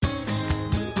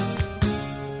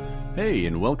Hey,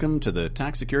 and welcome to the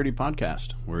Tax Security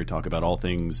Podcast, where we talk about all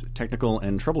things technical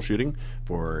and troubleshooting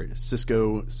for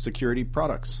Cisco security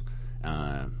products.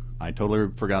 I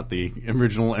totally forgot the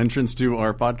original entrance to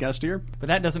our podcast here. But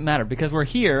that doesn't matter because we're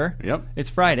here. Yep. It's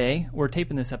Friday. We're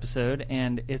taping this episode,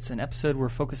 and it's an episode we're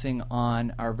focusing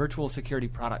on our virtual security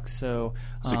products. So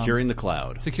Securing the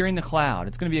cloud. Securing the cloud.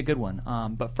 It's going to be a good one.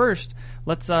 But first,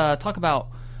 let's talk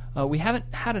about... we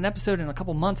haven't had an episode in a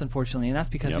couple months, unfortunately, and that's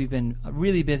because we've been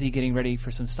really busy getting ready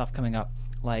for some stuff coming up,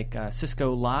 like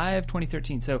Cisco Live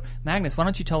 2013. So, Magnus, why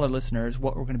don't you tell our listeners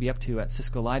what we're going to be up to at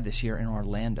Cisco Live this year in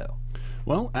Orlando?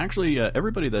 Well, actually,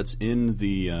 everybody that's in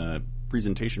the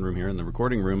presentation room here, in the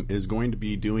recording room, is going to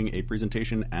be doing a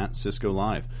presentation at Cisco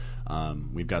Live.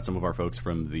 We've got some of our folks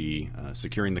from the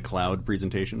Securing the Cloud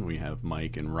presentation. We have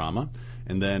Mike and Rama.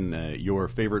 And then your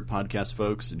favorite podcast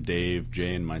folks, Dave,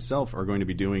 Jay, and myself, are going to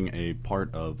be doing a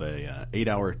part of a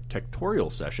 8-hour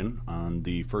tectorial session on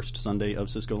the first Sunday of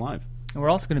Cisco Live. And we're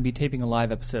also going to be taping a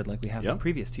live episode like we have in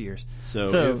previous 2 years.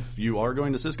 So if you are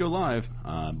going to Cisco Live,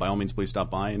 by all means, please stop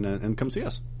by and come see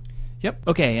us. Yep.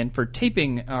 Okay, and for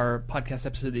taping our podcast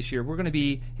episode this year, we're going to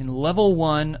be in Level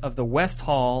 1 of the West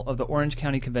Hall of the Orange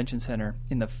County Convention Center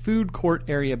in the Food Court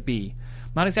Area B.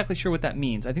 I'm not exactly sure what that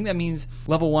means. I think that means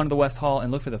Level 1 of the West Hall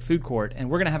and look for the food court, and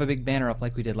we're going to have a big banner up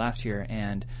like we did last year,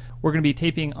 and we're going to be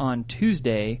taping on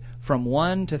Tuesday from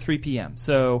 1 to 3 p.m.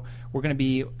 So we're going to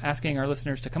be asking our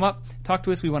listeners to come up, talk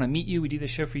to us. We want to meet you. We do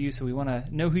this show for you, so we want to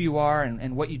know who you are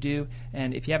and what you do.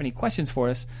 And if you have any questions for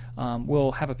us,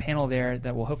 we'll have a panel there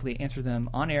that will hopefully answer them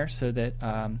on air so that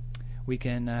we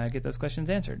can get those questions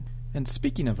answered. And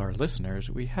speaking of our listeners,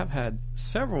 we have had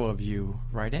several of you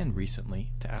write in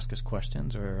recently to ask us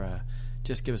questions or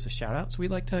just give us a shout-out. So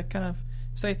we'd like to kind of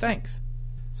say thanks.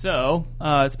 So,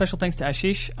 special thanks to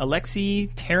Ashish,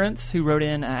 Alexi, Terrence, who wrote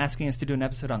in asking us to do an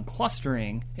episode on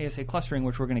clustering, ASA clustering,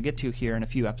 which we're going to get to here in a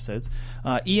few episodes.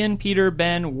 Ian, Peter,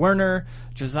 Ben, Werner,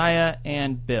 Josiah,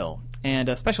 and Bill. And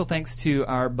a special thanks to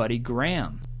our buddy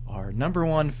Graham. Our number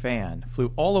one fan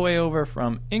flew all the way over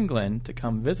from England to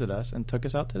come visit us and took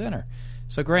us out to dinner.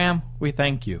 So, Graham, we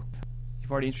thank you.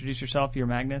 You've already introduced yourself. You're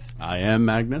Magnus. I am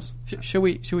Magnus. Should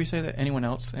we say that anyone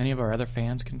else, any of our other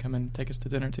fans, can come and take us to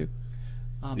dinner too?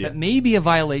 That may be a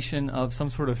violation of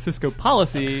some sort of Cisco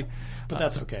policy, but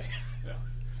that's okay.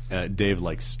 Dave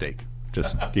likes steak.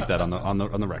 Just keep that on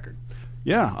the record.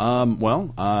 Yeah,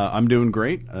 I'm doing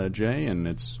great, Jay, and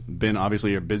it's been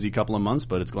obviously a busy couple of months,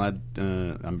 but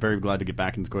I'm very glad to get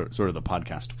back into sort of the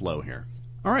podcast flow here.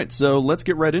 All right, so let's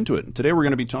get right into it. Today we're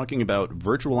going to be talking about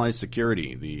virtualized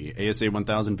security, the ASA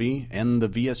 1000V, and the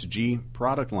VSG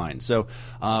product line. So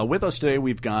with us today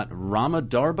we've got Rama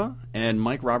Darba and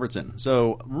Mike Robertson.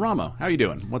 So Rama, how are you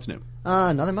doing? What's new?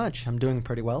 Nothing much. I'm doing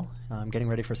pretty well. I'm getting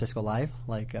ready for Cisco Live,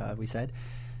 like we said.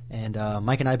 And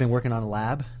Mike and I have been working on a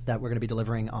lab that we're going to be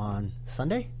delivering on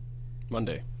Monday. We're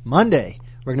going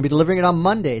to be delivering it on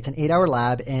Monday. It's an 8-hour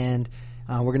lab, and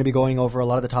we're going to be going over a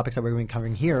lot of the topics that we're going to be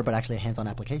covering here, but actually a hands-on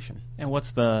application. And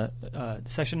what's the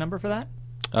session number for that?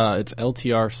 It's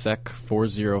LTR Sec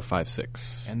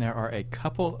 4056. And there are a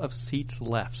couple of seats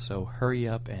left, so hurry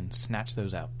up and snatch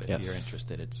those up if you're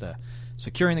interested. It's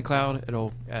Securing the Cloud.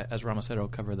 It'll, as Rama said, it'll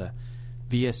cover the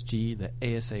VSG, the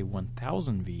ASA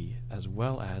 1000V, as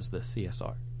well as the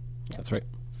CSR. That's right.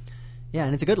 Yeah,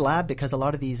 and it's a good lab because a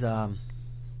lot of these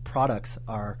products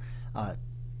are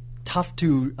tough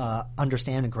to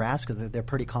understand and grasp because they're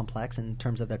pretty complex in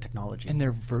terms of their technology. And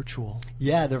they're virtual.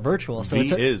 Yeah, they're virtual. So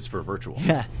V is for virtual.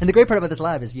 Yeah, and the great part about this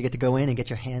lab is you get to go in and get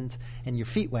your hands and your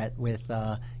feet wet with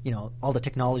all the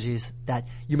technologies that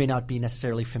you may not be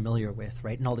necessarily familiar with,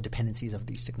 right, and all the dependencies of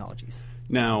these technologies.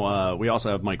 Now, we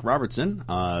also have Mike Robertson,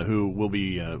 who will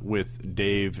be with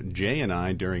Dave, Jay, and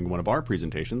I during one of our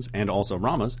presentations, and also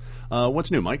Rama's.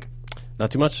 What's new, Mike? Not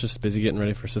too much, just busy getting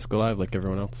ready for Cisco Live like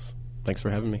everyone else. Thanks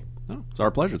for having me. Oh, it's our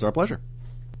pleasure.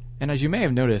 And as you may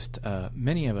have noticed,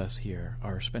 many of us here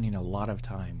are spending a lot of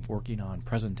time working on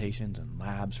presentations and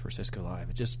labs for Cisco Live.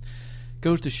 It just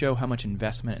goes to show how much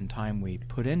investment and time we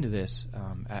put into this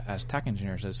as tech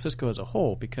engineers, as Cisco as a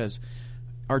whole, because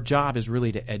our job is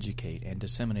really to educate and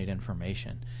disseminate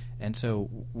information. And so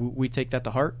we take that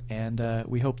to heart, and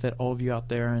we hope that all of you out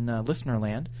there in listener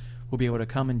land will be able to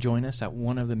come and join us at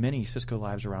one of the many Cisco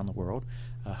Lives around the world,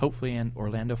 hopefully in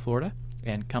Orlando, Florida,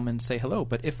 and come and say hello.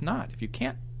 But if not, if you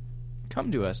can't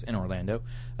come to us in Orlando,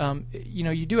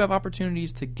 you do have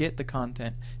opportunities to get the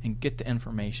content and get the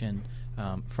information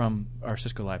from our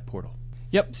Cisco Live portal.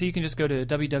 Yep, so you can just go to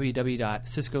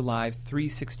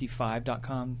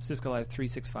www.ciscolive365.com,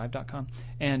 ciscolive365.com,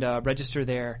 and register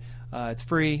there. It's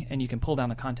free, and you can pull down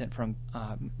the content from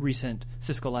recent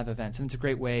Cisco Live events. And it's a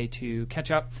great way to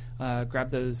catch up,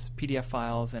 grab those PDF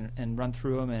files, and run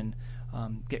through them and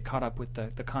get caught up with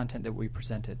the content that we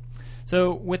presented.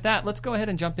 So with that, let's go ahead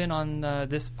and jump in on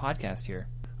this podcast here.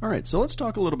 All right, so let's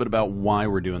talk a little bit about why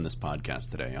we're doing this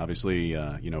podcast today. Obviously,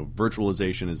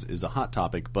 virtualization is a hot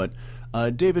topic, but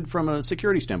David, from a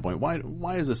security standpoint,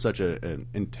 why is this such an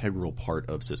integral part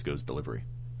of Cisco's delivery?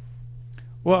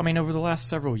 Well, I mean, over the last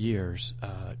several years,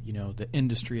 the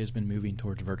industry has been moving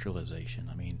towards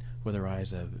virtualization. I mean, with the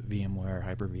rise of VMware,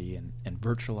 Hyper-V, and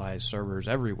virtualized servers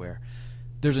everywhere,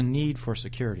 there's a need for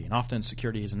security, and often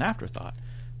security is an afterthought.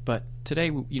 But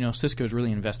today, Cisco is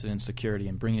really invested in security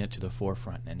and bringing it to the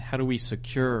forefront. And how do we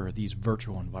secure these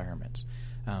virtual environments?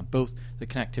 Both the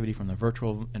connectivity from the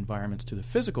virtual environments to the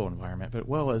physical environment, but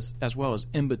as well as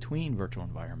in between virtual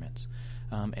environments.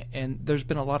 And there's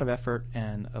been a lot of effort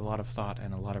and a lot of thought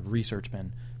and a lot of research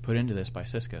been put into this by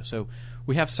Cisco. So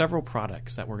we have several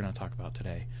products that we're going to talk about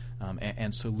today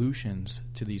and solutions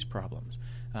to these problems.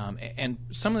 And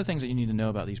some of the things that you need to know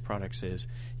about these products is,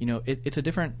 it's a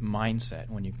different mindset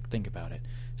when you think about it.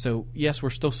 So yes, we're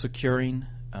still securing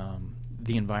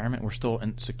the environment. We're still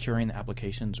securing the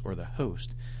applications or the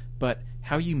host. But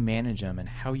how you manage them and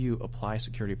how you apply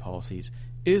security policies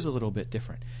is a little bit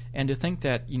different. And to think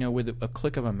that, with a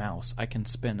click of a mouse, I can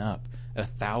spin up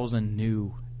 1,000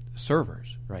 new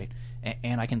servers, right?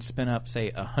 And I can spin up, say,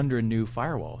 100 new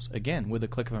firewalls, again, with a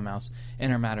click of a mouse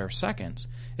in a matter of seconds.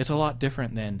 It's a lot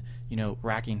different than,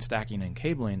 racking, stacking, and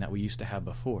cabling that we used to have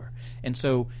before. And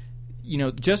so,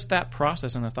 just that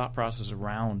process and the thought process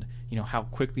around, how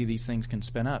quickly these things can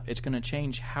spin up, it's going to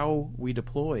change how we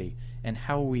deploy and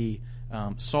how we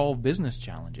solve business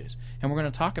challenges. And we're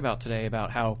going to talk about today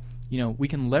about how we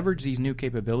can leverage these new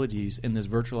capabilities in this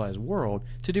virtualized world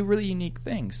to do really unique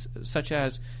things, such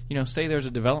as, say there's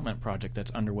a development project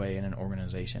that's underway in an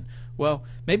organization. Well,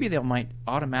 maybe they might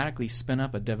automatically spin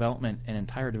up an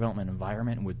entire development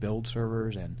environment with build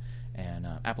servers and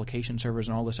application servers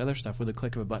and all this other stuff. With a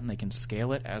click of a button, they can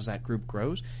scale it as that group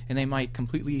grows, and they might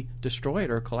completely destroy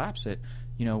it or collapse it,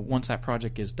 once that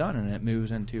project is done and it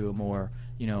moves into a more,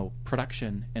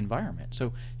 production environment.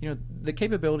 So, the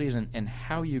capabilities and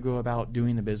how you go about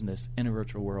doing the business in a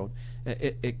virtual world,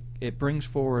 it brings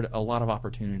forward a lot of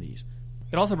opportunities.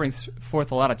 It also brings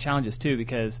forth a lot of challenges, too,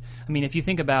 because, if you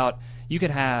think about, you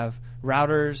could have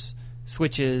routers,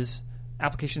 switches,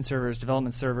 application servers,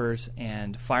 development servers,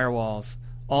 and firewalls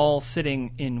all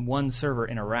sitting in one server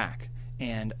in a rack.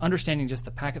 And understanding just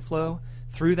the packet flow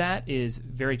through that is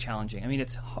very challenging.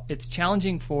 It's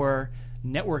challenging for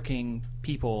networking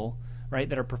people, right,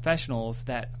 that are professionals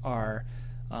that are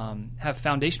have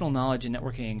foundational knowledge in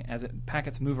networking as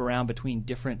packets move around between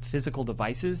different physical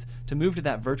devices. To move to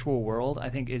that virtual world, I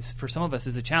think, is for some of us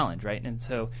is a challenge, right? And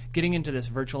so getting into this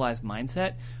virtualized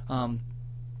mindset,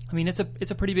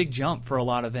 it's a pretty big jump for a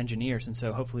lot of engineers. And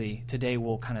so hopefully today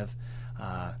will kind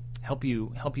of help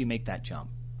you make that jump.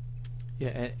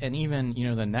 Yeah, and even,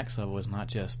 the next level is not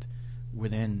just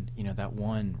within, that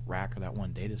one rack or that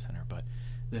one data center, but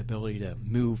the ability to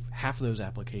move half of those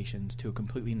applications to a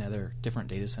completely different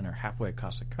data center halfway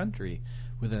across the country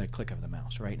within a click of the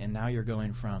mouse, right? And now you're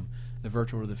going from the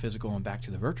virtual to the physical and back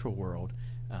to the virtual world,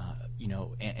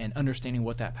 and understanding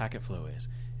what that packet flow is.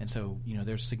 And so,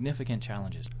 there's significant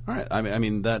challenges. All right.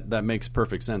 That makes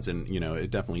perfect sense. And,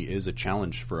 it definitely is a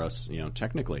challenge for us,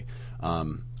 technically.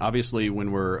 Obviously,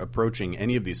 when we're approaching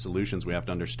any of these solutions, we have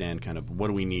to understand kind of what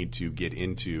do we need to get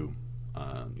into,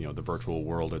 the virtual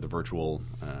world or the virtual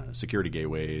security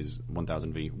gateways,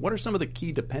 1000V. What are some of the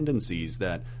key dependencies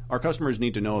that our customers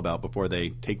need to know about before they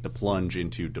take the plunge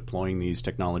into deploying these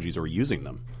technologies or using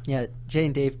them? Yeah, Jay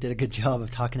and Dave did a good job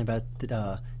of talking about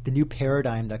the new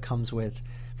paradigm that comes with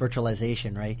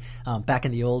virtualization, right? Back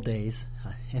in the old days,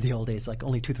 like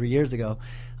only 2-3 years ago,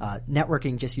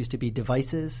 networking just used to be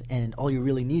devices, and all you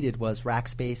really needed was rack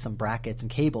space, some brackets, and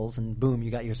cables, and boom,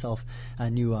 you got yourself a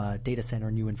new data center,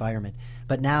 a new environment.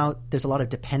 But now there's a lot of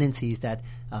dependencies that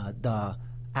the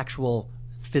actual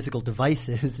physical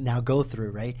devices now go through,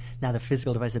 right? Now the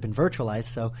physical devices have been virtualized,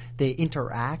 so they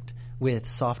interact with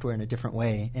software in a different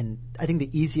way. And I think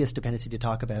the easiest dependency to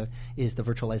talk about is the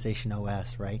virtualization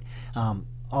OS, right?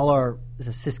 All our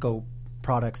Cisco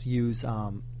products use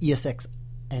ESX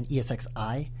and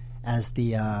ESXi as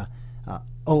the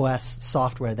OS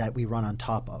software that we run on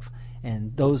top of.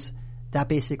 And those that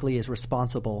basically is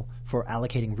responsible for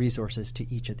allocating resources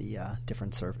to each of the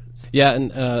different servers. Yeah,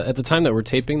 and at the time that we're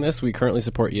taping this, we currently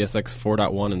support ESX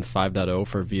 4.1 and 5.0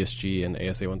 for VSG and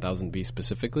ASA 1000V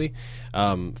specifically.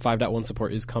 5.1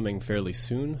 support is coming fairly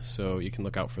soon, so you can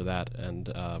look out for that. And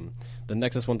the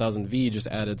Nexus 1000V just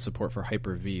added support for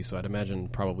Hyper-V, so I'd imagine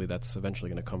probably that's eventually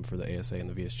going to come for the ASA and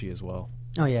the VSG as well.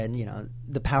 Oh yeah, and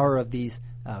the power of these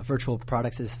virtual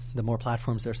products is the more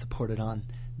platforms they're supported on,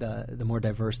 the more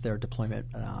diverse their deployment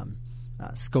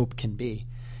scope can be.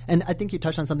 And I think you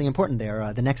touched on something important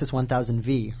there, the Nexus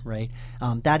 1000V, right?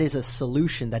 That is a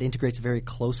solution that integrates very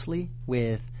closely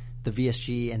with the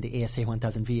VSG and the ASA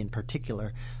 1000V in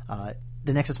particular.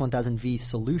 The Nexus 1000V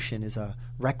solution is a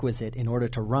requisite in order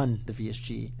to run the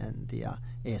VSG and the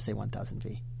ASA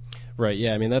 1000V. Right,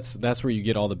 yeah, I mean, that's where you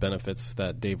get all the benefits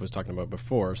that Dave was talking about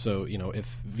before. So,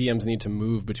 if VMs need to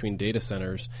move between data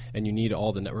centers and you need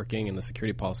all the networking and the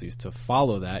security policies to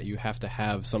follow that, you have to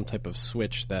have some type of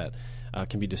switch that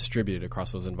can be distributed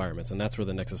across those environments. And that's where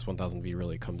the Nexus 1000V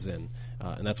really comes in.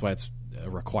 And that's why it's a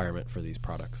requirement for these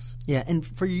products. Yeah, and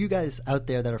for you guys out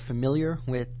there that are familiar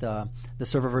with the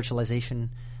server virtualization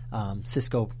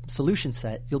Cisco solution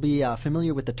set, you'll be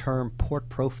familiar with the term port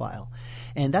profile.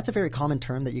 And that's a very common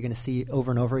term that you're going to see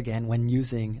over and over again when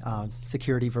using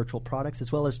security virtual products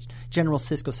as well as general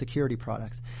Cisco security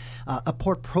products. A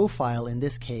port profile in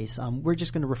this case, we're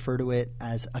just going to refer to it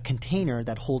as a container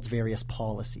that holds various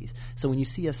policies. So when you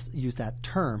see us use that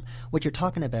term, what you're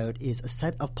talking about is a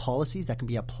set of policies that can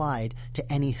be applied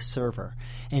to any server.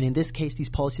 And in this case, these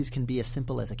policies can be as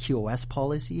simple as a QoS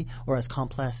policy or as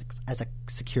complex as a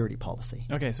security policy.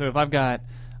 Okay, so if I've got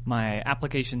my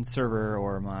application server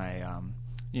or my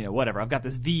whatever, I've got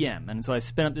this VM, and so I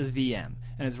spin up this VM,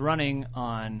 and it's running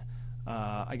on,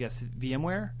 I guess,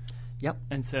 VMware. Yep.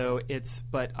 And so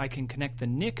but I can connect the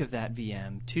NIC of that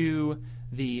VM to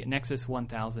the Nexus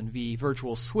 1000V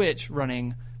virtual switch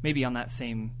running maybe on that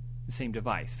same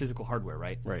device, physical hardware,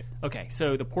 right? Right. Okay,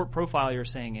 so the port profile you're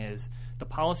saying is the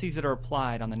policies that are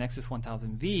applied on the Nexus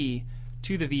 1000V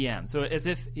to the VM. So as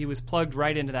if it was plugged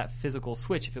right into that physical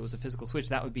switch. If it was a physical switch,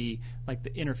 that would be like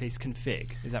the interface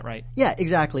config. Is that right? Yeah,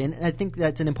 exactly. And I think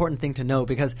that's an important thing to know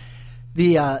because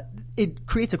it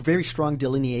creates a very strong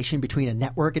delineation between a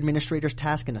network administrator's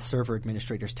task and a server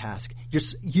administrator's task.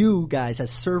 You guys,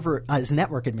 as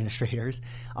network administrators,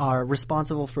 are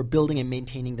responsible for building and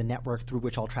maintaining the network through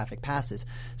which all traffic passes.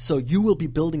 So you will be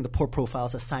building the port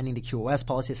profiles, assigning the QoS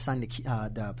policies, assigning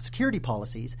the security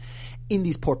policies in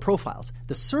these port profiles.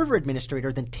 The server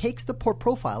administrator then takes the port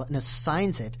profile and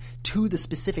assigns it to the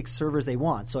specific servers they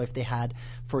want. So if they had,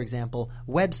 for example,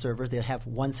 web servers, they'll have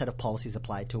one set of policies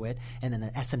applied to it, and then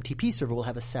an SMTP server will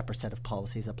have a separate set of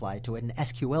policies applied to it, and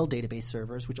SQL database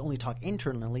servers, which only talk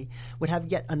internally, would have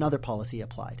yet another policy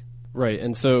applied. Right,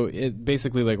 and so it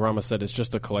basically, like Rama said, it's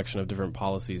just a collection of different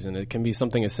policies, and it can be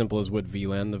something as simple as what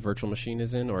VLAN the virtual machine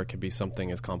is in, or it could be something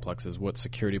as complex as what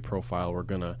security profile we're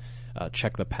going to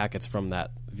check the packets from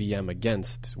that VM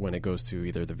against when it goes to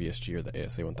either the VSG or the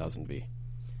ASA 1000V.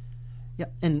 Yeah,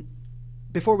 and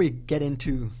before we get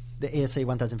into the ASA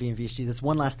 1000V and VSG, there's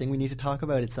one last thing we need to talk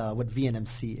about. It's what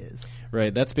VNMC is.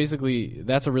 Right. That's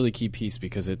a really key piece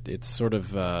because it's sort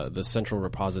of the central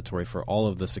repository for all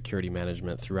of the security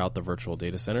management throughout the virtual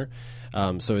data center.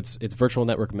 So it's Virtual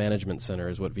Network Management Center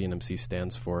is what VNMC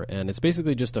stands for. And it's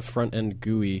basically just a front-end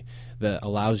GUI that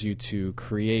allows you to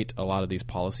create a lot of these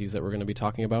policies that we're going to be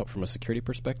talking about from a security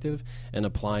perspective and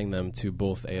applying them to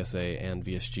both ASA and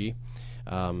VSG.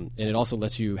 And it also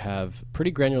lets you have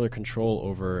pretty granular control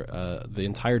over the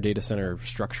entire data center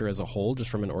structure as a whole, just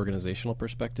from an organizational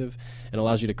perspective, and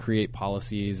allows you to create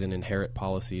policies and inherit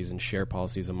policies and share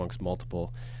policies amongst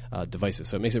multiple devices.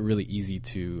 So it makes it really easy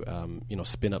to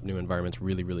spin up new environments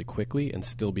really, really quickly and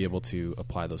still be able to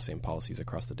apply those same policies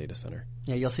across the data center.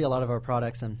 Yeah, you'll see a lot of our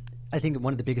products, and I think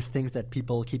one of the biggest things that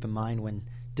people keep in mind when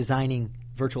designing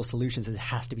virtual solutions is it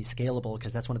has to be scalable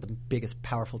because that's one of the biggest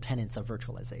powerful tenets of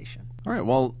virtualization. All right.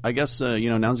 Well, I guess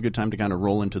now's a good time to kind of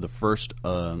roll into the first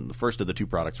of the two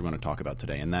products we're going to talk about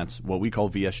today, and that's what we call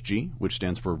VSG, which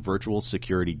stands for Virtual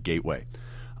Security Gateway.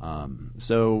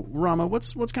 So, Rama,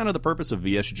 what's kind of the purpose of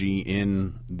VSG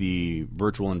in the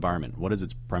virtual environment? What is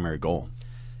its primary goal?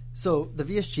 So, the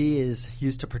VSG is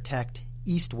used to protect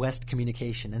east-west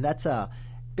communication, and that's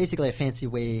basically a fancy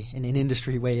way and an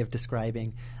industry way of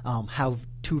describing how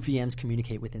two VMs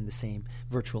communicate within the same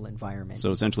virtual environment.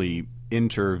 So essentially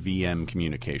inter-VM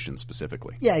communication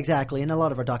specifically. Yeah, exactly. And a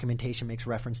lot of our documentation makes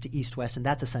reference to east-west, and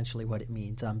that's essentially what it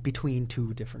means, between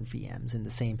two different VMs in the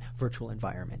same virtual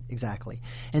environment. Exactly.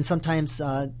 And sometimes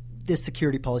these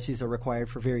security policies are required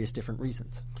for various different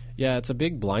reasons. Yeah, it's a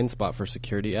big blind spot for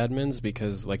security admins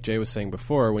because, like Jay was saying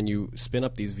before, when you spin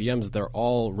up these VMs, they're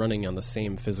all running on the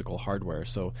same physical hardware.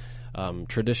 So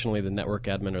traditionally, the network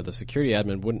admin or the security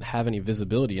admin wouldn't have any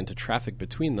visibility into traffic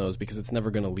between those because it's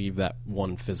never going to leave that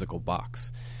one physical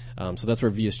box. So that's where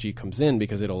VSG comes in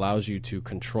because it allows you to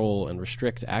control and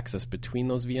restrict access between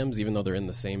those VMs, even though they're in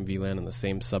the same VLAN and the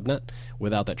same subnet,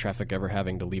 without that traffic ever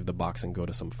having to leave the box and go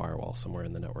to some firewall somewhere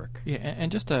in the network. Yeah,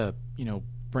 and just to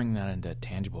bring that into a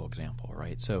tangible example,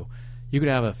 right? So you could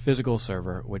have a physical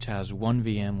server which has one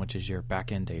VM, which is your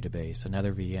backend database,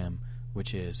 another VM,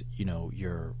 which is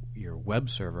your web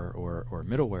server or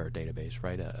middleware database,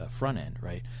 right? A front end,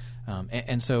 right?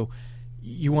 And so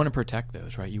you want to protect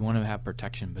those, right? You want to have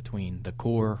protection between the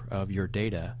core of your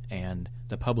data and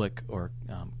the public or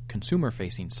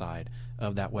consumer-facing side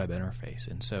of that web interface.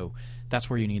 And so that's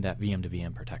where you need that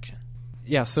VM-to-VM protection.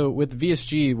 Yeah, so with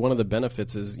VSG, one of the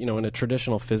benefits is, in a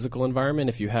traditional physical environment,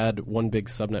 if you had one big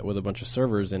subnet with a bunch of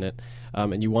servers in it,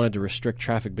 and you wanted to restrict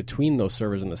traffic between those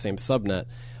servers in the same subnet,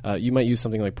 you might use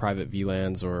something like private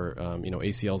VLANs or,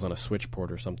 ACLs on a switch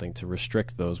port or something to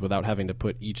restrict those without having to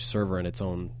put each server in its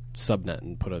own subnet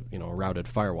and put a routed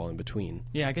firewall in between.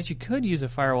 Yeah, I guess you could use a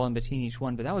firewall in between each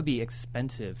one, but that would be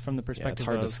expensive from the perspective it's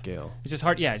hard of... to scale. It's just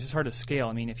hard. Yeah, it's just hard to scale.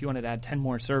 I mean, if you wanted to add 10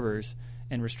 more servers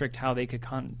and restrict how they could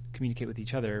communicate with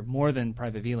each other more than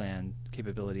private VLAN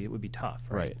capability, it would be tough,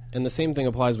 right? And the same thing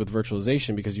applies with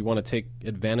virtualization because you want to take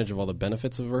advantage of all the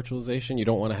benefits of virtualization. You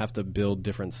don't want to have to build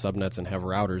different subnets and have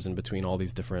routers in between all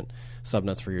these different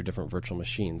subnets for your different virtual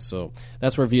machines. So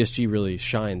that's where VSG really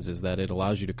shines, is that it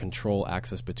allows you to control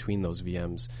access between those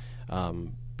VMs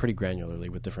pretty granularly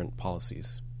with different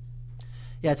policies.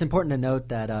 Yeah, it's important to note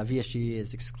that VSG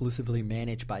is exclusively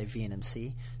managed by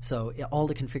VNMC. So all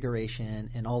the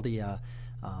configuration and all the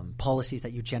policies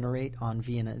that you generate on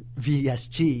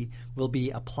VSG will be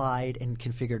applied and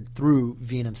configured through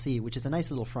VNMC, which is a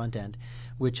nice little front end,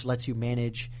 which lets you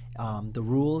manage the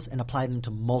rules and apply them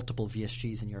to multiple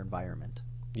VSGs in your environment.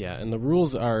 Yeah, and the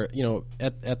rules are,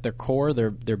 at their core, they're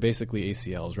basically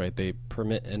ACLs, right? They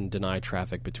permit and deny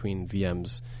traffic between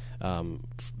VMs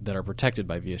that are protected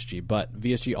by VSG. But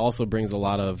VSG also brings a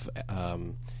lot of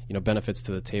benefits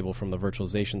to the table from the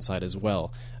virtualization side as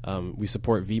well. We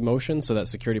support vMotion, so that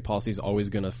security policy is always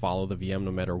going to follow the VM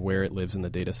no matter where it lives in the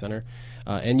data center.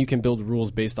 And you can build rules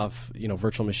based off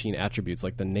virtual machine attributes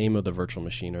like the name of the virtual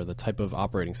machine or the type of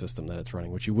operating system that it's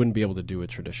running, which you wouldn't be able to do with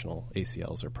traditional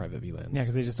ACLs or private VLANs. Yeah,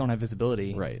 because they just don't have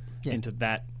visibility into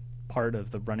that part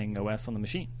of the running OS on the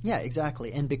machine. Yeah,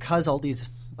 exactly. And because all these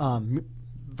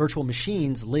virtual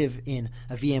machines live in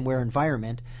a VMware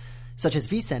environment, such as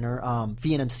vCenter,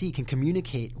 VNMC can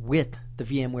communicate with the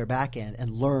VMware backend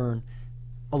and learn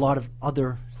a lot of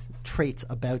other traits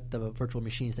about the virtual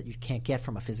machines that you can't get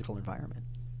from a physical environment.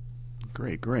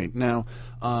 Great. Now,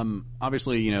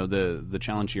 obviously, the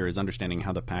challenge here is understanding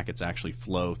how the packets actually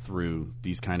flow through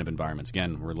these kind of environments.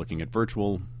 Again, we're looking at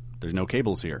virtual. There's no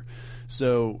cables here.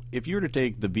 So if you were to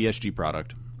take the VSG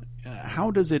product, how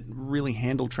does it really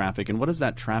handle traffic, and what does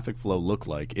that traffic flow look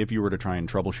like if you were to try and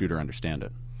troubleshoot or understand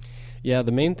it? Yeah,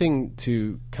 the main thing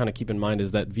to kind of keep in mind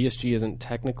is that VSG isn't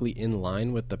technically in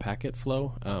line with the packet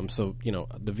flow. So,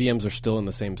 the VMs are still in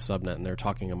the same subnet and they're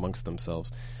talking amongst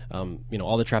themselves.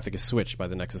 All the traffic is switched by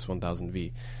the Nexus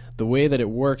 1000V. The way that it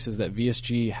works is that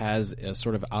VSG has a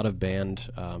sort of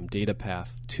out-of-band data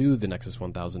path to the Nexus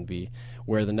 1000V,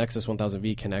 where the Nexus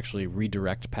 1000V can actually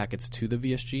redirect packets to the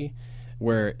VSG,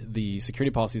 where the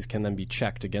security policies can then be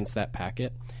checked against that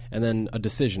packet, and then a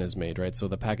decision is made, right? So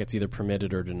the packet's either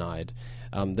permitted or denied.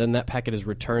 Then that packet is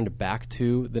returned back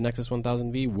to the Nexus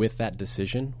 1000V with that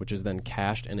decision, which is then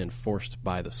cached and enforced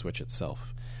by the switch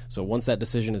itself. So once that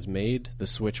decision is made, the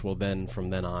switch will then,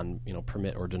 from then on,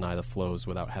 permit or deny the flows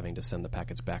without having to send the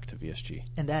packets back to VSG.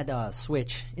 And that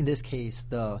switch, in this case,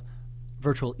 the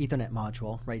virtual Ethernet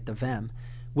module, right, the VEM,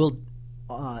 will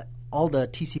all the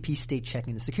TCP state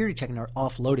checking, the security checking are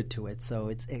offloaded to it, so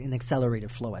it's an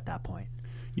accelerated flow at that point.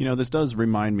 This does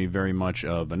remind me very much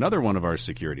of another one of our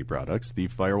security products, the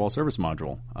Firewall Service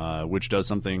Module, which does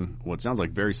something, what sounds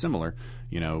like very similar.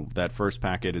 That first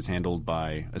packet is handled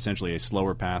by essentially a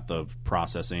slower path of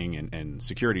processing and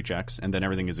security checks, and then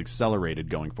everything is accelerated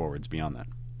going forwards beyond that.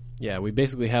 Yeah, we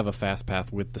basically have a fast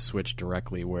path with the switch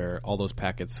directly where all those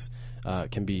packets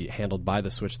can be handled by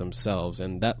the switch themselves,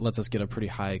 and that lets us get a pretty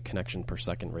high connection per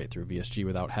second rate through VSG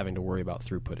without having to worry about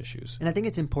throughput issues. And I think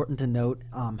it's important to note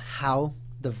how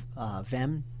the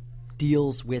VEM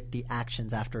deals with the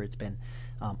actions after it's been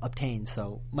obtained.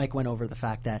 So Mike went over the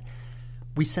fact that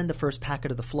we send the first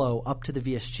packet of the flow up to the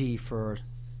VSG for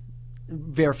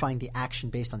verifying the action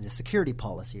based on the security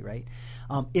policy, right?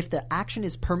 If the action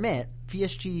is permit,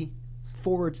 VSG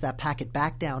forwards that packet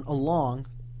back down along,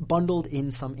 bundled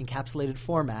in some encapsulated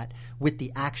format with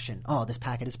the action. Oh, this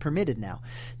packet is permitted now.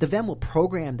 The VEM will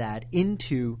program that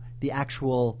into the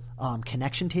actual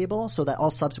connection table so that all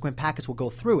subsequent packets will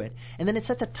go through it. And then it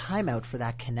sets a timeout for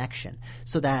that connection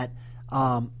so that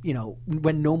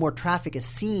when no more traffic is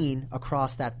seen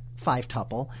across that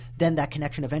 5-tuple, then that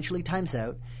connection eventually times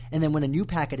out. And then when a new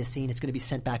packet is seen, it's going to be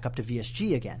sent back up to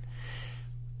VSG again.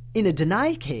 In a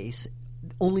deny case,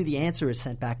 only the answer is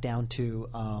sent back down to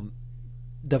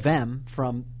the VEM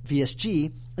from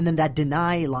VSG, and then that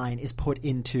deny line is put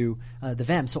into the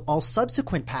VEM. So all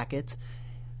subsequent packets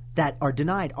that are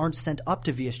denied aren't sent up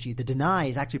to VSG. The deny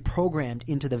is actually programmed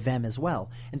into the VEM as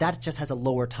well, and that just has a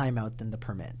lower timeout than the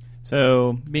permit.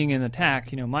 So being an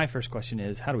attack, my first question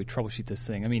is, how do we troubleshoot this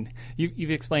thing? I mean, you've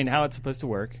explained how it's supposed to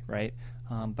work, right?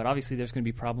 But obviously there's going to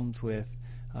be problems with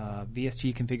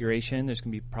VSG configuration. There's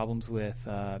going to be problems with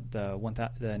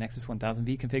the Nexus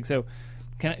 1000V config. So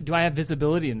do I have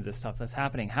visibility into this stuff that's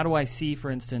happening? How do I see,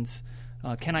 for instance,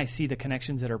 can I see the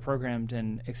connections that are programmed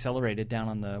and accelerated down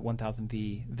on the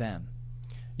 1000V VEM?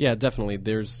 Yeah, definitely.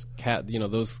 There's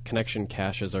those connection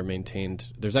caches are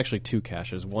maintained. There's actually 2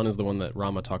 caches. One is the one that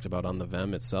Rama talked about on the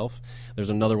VEM itself. There's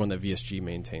another one that VSG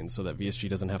maintains, so that VSG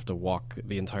doesn't have to walk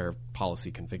the entire policy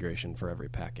configuration for every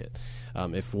packet.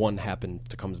 If one happens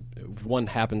to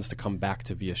come back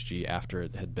to VSG after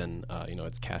it had been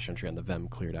its cache entry on the VEM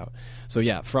cleared out. So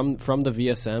yeah, from the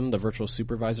VSM, the virtual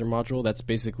supervisor module, that's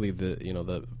basically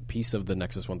the piece of the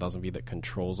Nexus 1000V that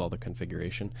controls all the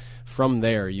configuration. From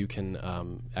there, you can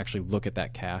actually look at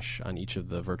that cache on each of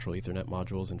the virtual Ethernet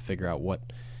modules and figure out what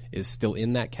is still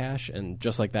in that cache, and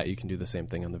just like that, you can do the same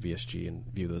thing on the VSG and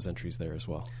view those entries there as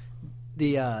well.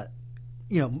 The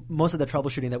most of the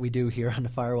troubleshooting that we do here on the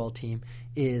firewall team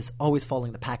is always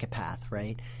following the packet path,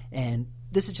 right? And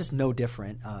this is just no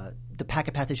different. The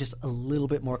packet path is just a little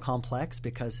bit more complex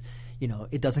because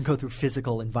it doesn't go through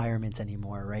physical environments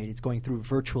anymore, right? It's going through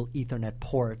virtual Ethernet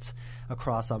ports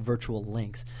across virtual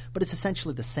links. But it's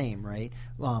essentially the same, right?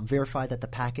 Verify that the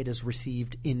packet is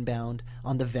received inbound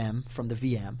on the VEM from the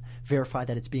VM. Verify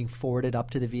that it's being forwarded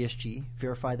up to the VSG.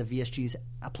 Verify the VSG is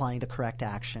applying the correct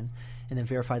action. And then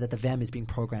verify that the VEM is being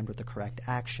programmed with the correct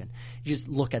action. You just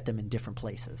look at them in different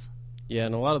places. Yeah,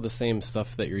 and a lot of the same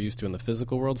stuff that you're used to in the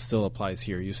physical world still applies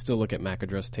here. You still look at MAC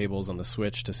address tables on the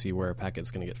switch to see where a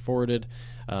packet's going to get forwarded.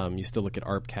 You still look at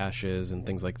ARP caches and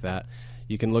things like that.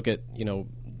 You can look at,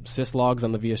 syslogs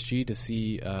on the VSG to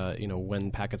see,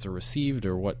 when packets are received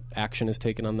or what action is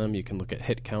taken on them. You can look at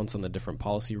hit counts on the different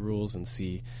policy rules and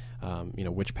see,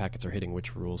 which packets are hitting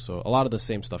which rules. So a lot of the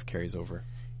same stuff carries over.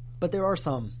 But there are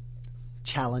some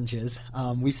challenges.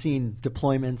 We've seen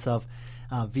deployments of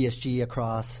VSG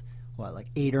across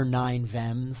 8 or 9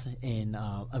 VEMs in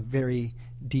a very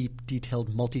deep,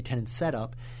 detailed multi-tenant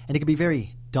setup, and it can be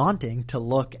very daunting to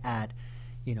look at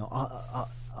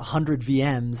 100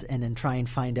 VMs and then try and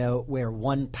find out where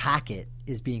one packet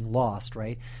is being lost,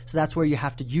 right? So that's where you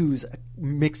have to use a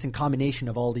mix and combination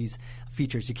of all these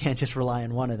features. You can't just rely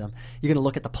on one of them. You're going to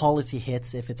look at the policy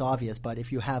hits if it's obvious, but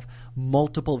if you have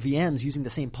multiple VMs using the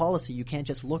same policy, you can't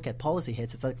just look at policy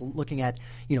hits. It's like looking at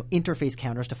interface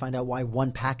counters to find out why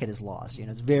one packet is lost.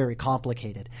 It's very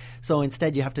complicated. So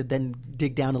instead, you have to then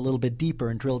dig down a little bit deeper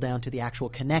and drill down to the actual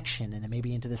connection and then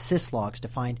maybe into the syslogs to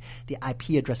find the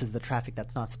IP addresses of the traffic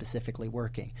that's not specifically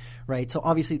working, right? So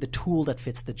obviously, the tool that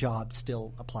fits the job still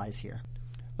applies here.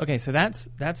 Okay, so that's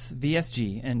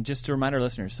VSG, and just to remind our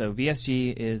listeners, so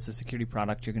VSG is a security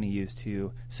product you're going to use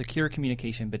to secure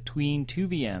communication between 2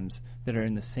 VMs that are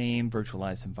in the same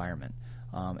virtualized environment,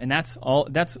 and that's all.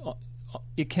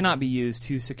 It cannot be used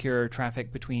to secure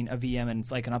traffic between a VM and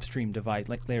it's like an upstream device,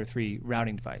 like layer 3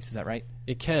 routing device. Is that right?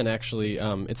 It can actually.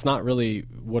 It's not really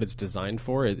what it's designed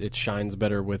for. It shines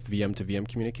better with VM to VM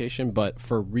communication, but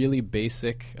for really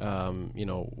basic,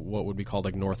 what would be called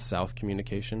like north-south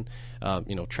communication,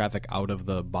 traffic out of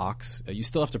the box, you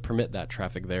still have to permit that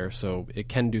traffic there. So it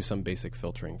can do some basic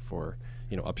filtering for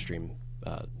upstream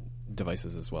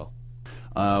devices as well.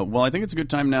 Well, I think it's a good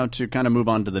time now to kind of move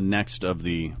on to the next of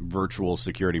the virtual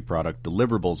security product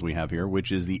deliverables we have here,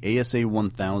 which is the ASA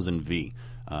 1000V,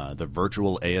 the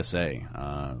virtual ASA.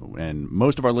 And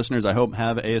most of our listeners, I hope,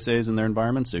 have ASAs in their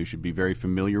environment, so you should be very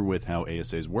familiar with how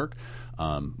ASAs work.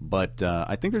 But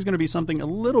I think there's going to be something a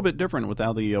little bit different with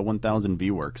how the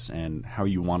 1000V works and how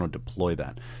you want to deploy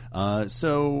that.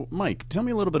 So, Mike, tell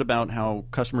me a little bit about how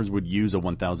customers would use a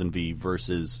 1000V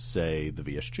versus, say, the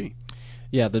VSG.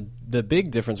 Yeah, the big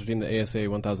difference between the ASA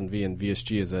 1000V and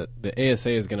VSG is that the ASA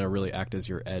is going to really act as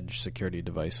your edge security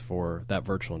device for that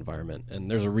virtual environment.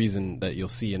 And there's a reason that you'll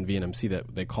see in VNMC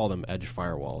that they call them edge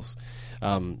firewalls.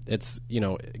 It's,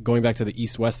 going back to the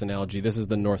east-west analogy, this is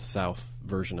the north-south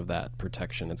version of that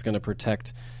protection. It's going to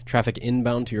protect traffic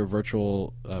inbound to your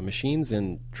virtual machines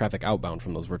and traffic outbound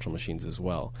from those virtual machines as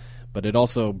well. But it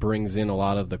also brings in a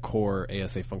lot of the core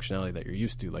ASA functionality that you're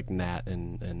used to, like NAT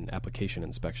and application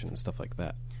inspection and stuff like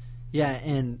that. Yeah,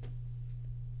 and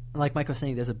like Mike was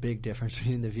saying, there's a big difference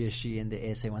between the VSG and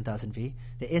the ASA 1000V.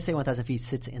 The ASA 1000V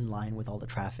sits in line with all the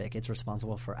traffic. It's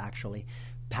responsible for actually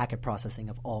packet processing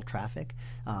of all traffic.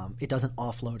 It doesn't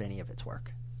offload any of its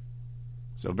work.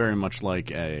 So very much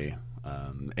like a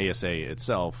ASA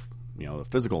itself, a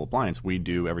physical appliance, we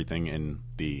do everything in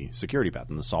the security path,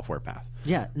 in the software path.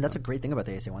 Yeah, and that's a great thing about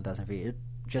the ASA 1000V. It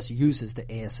just uses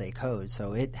the ASA code,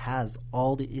 so it has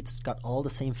it's got all the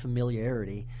same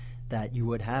familiarity that you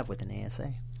would have with an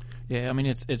ASA. Yeah, I mean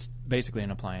it's basically an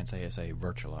appliance ASA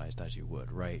virtualized as you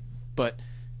would, right? But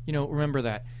remember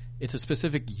that it's a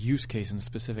specific use case and a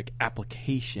specific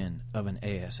application of an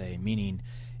ASA, meaning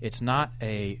it's not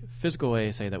a physical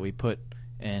ASA that we put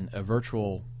in a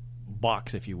virtual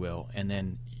box, if you will, and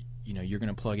then you're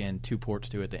going to plug in 2 ports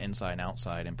to it, the inside and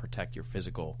outside, and protect your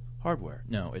physical hardware.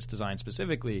 No, it's designed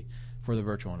specifically for the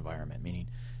virtual environment, meaning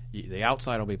the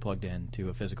outside will be plugged in to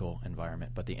a physical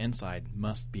environment, but the inside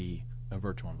must be a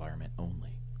virtual environment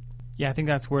only. Yeah, I think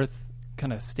that's worth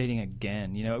kind of stating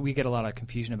again. We get a lot of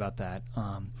confusion about that.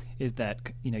 Is that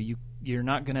you're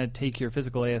not going to take your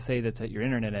physical ASA that's at your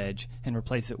internet edge and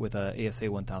replace it with a ASA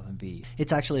 1000V.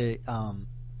 It's actually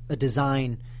a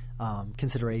design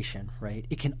consideration, right?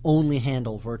 It can only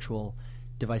handle virtual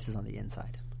devices on the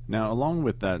inside. Now, along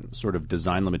with that sort of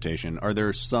design limitation, are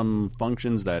there some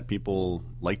functions that people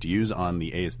like to use on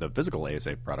the physical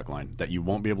ASA product line that you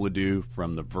won't be able to do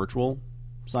from the virtual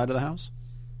side of the house?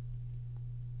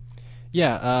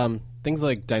 Yeah, things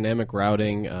like dynamic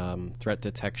routing, threat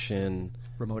detection,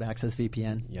 remote access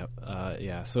VPN. Yep.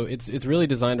 Yeah. So it's really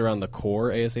designed around the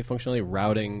core ASA functionality: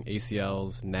 routing,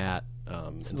 ACLs, NAT,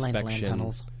 inspection,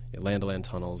 tunnels. Land-to-land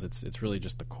tunnels. It's really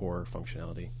just the core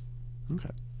functionality. Okay.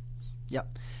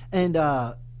 Yep. And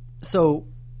so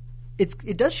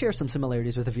it does share some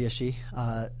similarities with the VSG.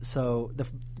 So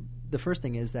the first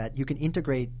thing is that you can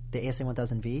integrate the ASA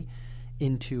 1000V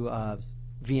into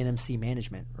VNMC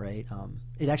management, right?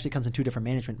 It actually comes in 2 different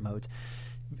management modes.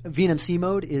 VNMC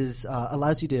mode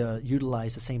allows you to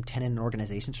utilize the same tenant and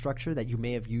organization structure that you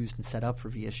may have used and set up for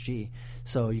VSG.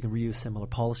 So you can reuse similar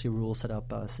policy rules, set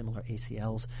up similar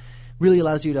ACLs. Really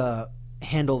allows you to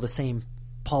handle the same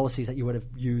policies that you would have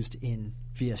used in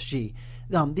VSG.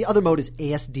 The other mode is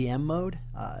ASDM mode.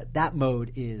 That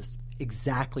mode is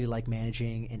exactly like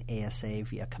managing an ASA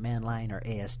via command line or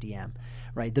ASDM,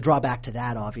 right? The drawback to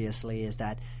that, obviously, is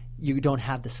that you don't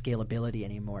have the scalability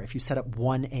anymore. If you set up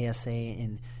one ASA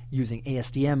in using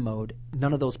ASDM mode,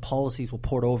 none of those policies will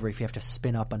port over if you have to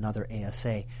spin up another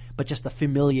ASA. But just the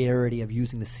familiarity of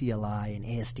using the CLI and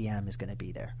ASDM is going to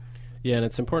be there. Yeah, and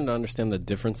it's important to understand the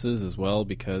differences as well,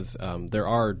 because there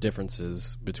are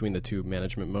differences between the 2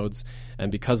 management modes,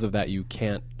 and because of that you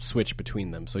can't switch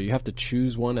between them. So you have to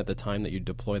choose one at the time that you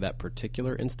deploy that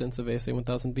particular instance of ASA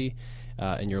 1000V,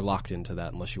 and you're locked into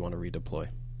that unless you want to redeploy.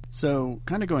 So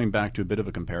kind of going back to a bit of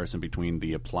a comparison between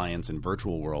the appliance and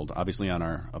virtual world, obviously on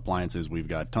our appliances we've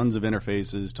got tons of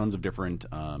interfaces, tons of different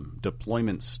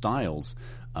deployment styles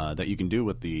that you can do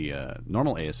with the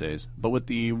normal ASAs. But with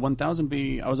the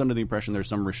 1000V, I was under the impression there's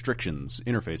some restrictions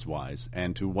interface-wise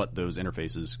and to what those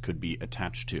interfaces could be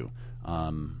attached to.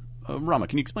 Rama,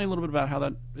 can you explain a little bit about how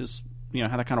that is,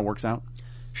 how that kind of works out?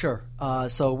 Sure.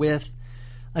 So with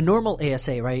a normal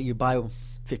ASA, right, you buy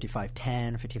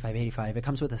 5510, 5585, it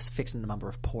comes with a fixed number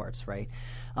of ports, right?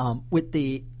 With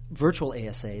the virtual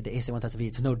ASA, the ASA 1000V,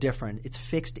 it's no different. It's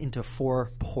fixed into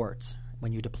 4 ports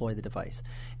when you deploy the device.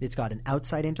 It's got an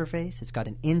outside interface, it's got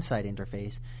an inside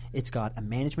interface, it's got a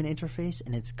management interface,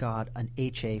 and it's got an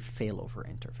HA failover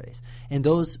interface. And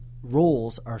those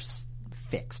roles are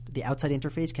fixed. The outside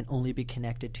interface can only be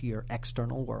connected to your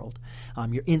external world.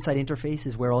 Your inside interface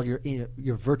is where all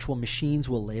your virtual machines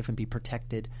will live and be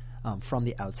protected from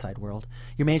the outside world.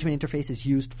 Your management interface is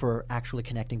used for actually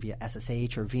connecting via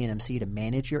SSH or VNMC to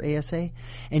manage your ASA,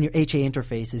 and your HA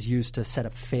interface is used to set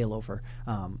up failover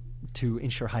to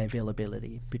ensure high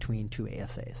availability between 2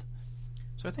 ASAs.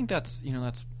 So I think that's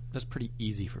pretty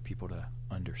easy for people to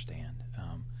understand.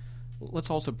 Let's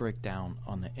also break down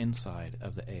on the inside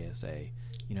of the ASA.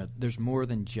 There's more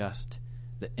than just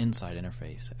the inside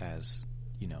interface as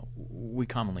we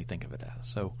commonly think of it as.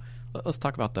 So Let's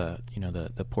talk about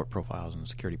the port profiles and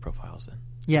security profiles then.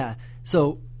 Yeah.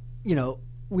 So,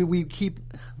 we keep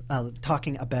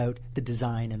talking about the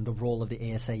design and the role of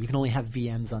the ASA. You can only have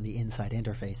VMs on the inside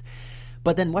interface.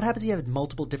 But then what happens if you have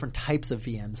multiple different types of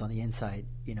VMs on the inside?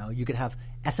 You could have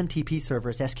SMTP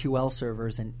servers, SQL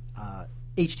servers, and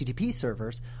HTTP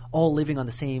servers all living on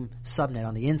the same subnet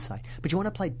on the inside. But you want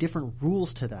to apply different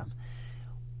rules to them.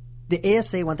 The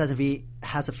ASA 1000V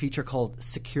has a feature called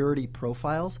security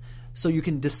profiles. So you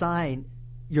can design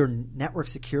your network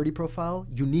security profile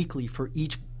uniquely for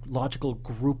each logical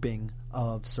grouping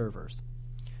of servers.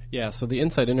 Yeah, so the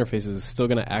inside interface is still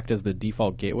going to act as the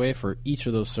default gateway for each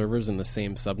of those servers in the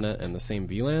same subnet and the same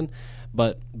VLAN,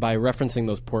 but by referencing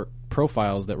those port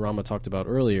profiles that Rama talked about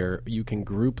earlier, you can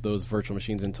group those virtual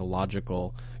machines into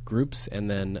logical groups and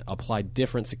then apply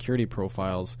different security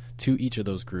profiles to each of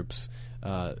those groups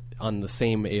on the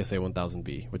same ASA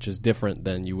 1000V, which is different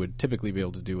than you would typically be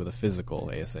able to do with a physical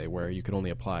ASA, where you could only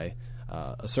apply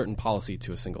a certain policy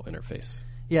to a single interface.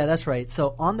 Yeah, that's right.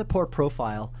 So on the port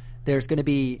profile, there's going to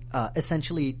be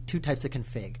essentially two types of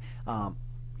config.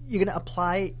 You're going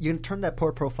to turn that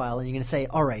port profile and you're going to say,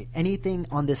 all right, anything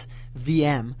on this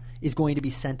VM is going to be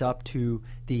sent up to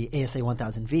the ASA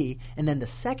 1000V, and then the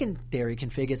secondary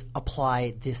config is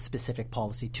apply this specific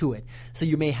policy to it. So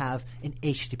you may have an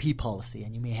HTTP policy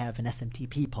and you may have an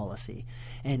SMTP policy,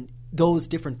 and those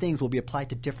different things will be applied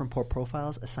to different port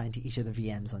profiles assigned to each of the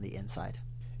VMs on the inside.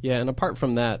 Yeah, and apart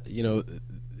from that,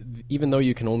 even though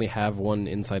you can only have one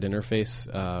inside interface,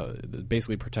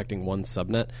 basically protecting one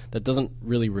subnet, that doesn't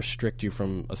really restrict you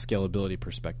from a scalability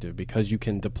perspective, because you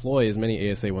can deploy as many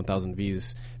ASA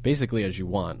 1000Vs basically as you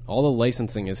want. All the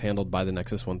licensing is handled by the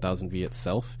Nexus 1000V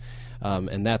itself,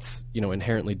 and that's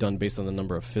inherently done based on the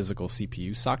number of physical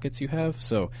CPU sockets you have.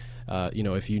 So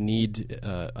if you need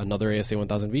another ASA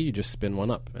 1000V, you just spin one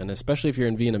up. And especially if you're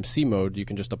in VNMC mode, you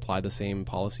can just apply the same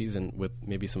policies and with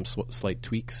maybe some slight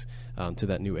tweaks to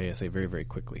that new ASA very, very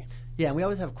quickly. Yeah, and we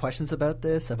always have questions about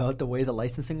this, about the way the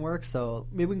licensing works. So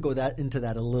maybe we can go into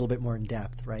that a little bit more in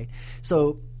depth, right?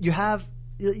 So you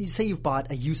say you've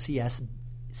bought a UCS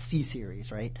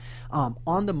C-Series, right?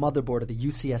 On the motherboard of the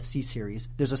UCS C-Series,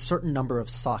 there's a certain number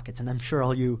of sockets, and I'm sure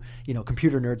all you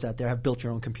computer nerds out there have built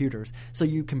your own computers. So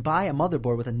you can buy a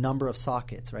motherboard with a number of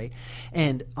sockets, right?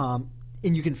 And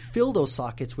you can fill those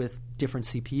sockets with different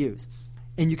CPUs.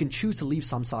 And you can choose to leave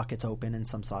some sockets open and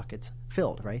some sockets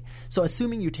filled, right? So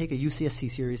assuming you take a UCS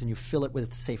C-Series and you fill it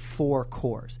with, say, 4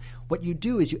 cores, what you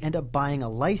do is you end up buying a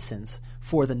license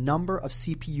for the number of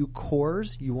CPU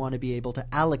cores you want to be able to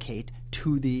allocate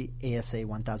to the ASA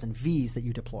 1000Vs that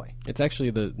you deploy. It's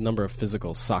actually the number of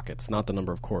physical sockets, not the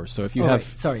number of cores. So if you have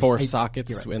 4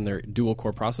 sockets and they're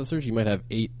dual-core processors, you might have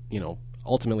 8,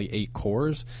 ultimately 8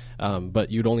 cores,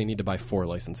 but you'd only need to buy 4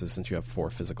 licenses since you have 4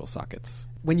 physical sockets.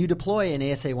 When you deploy an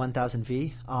ASA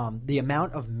 1000V, the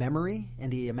amount of memory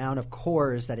and the amount of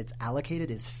cores that it's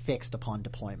allocated is fixed upon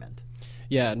deployment.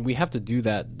 Yeah, and we have to do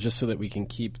that just so that we can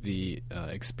keep the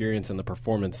experience and the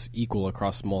performance equal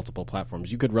across multiple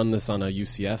platforms. You could run this on a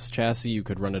UCS chassis. You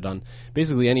could run it on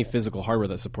basically any physical hardware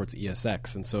that supports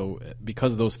ESX. And so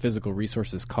because those physical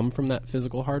resources come from that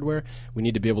physical hardware, we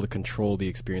need to be able to control the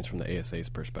experience from the ASA's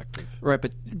perspective. Right,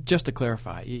 but just to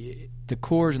clarify, the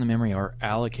cores and the memory are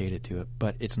allocated to it,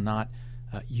 but it's not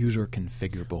user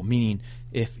configurable, meaning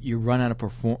if you run out of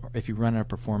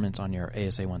performance on your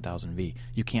ASA 1000V,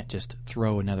 you can't just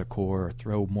throw another core or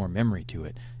throw more memory to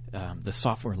it. The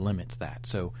software limits that,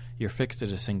 so you're fixed at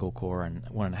a single core and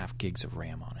 1.5 gigs of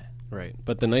RAM on it. Right,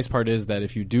 but the nice part is that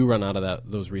if you do run out of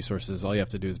those resources, all you have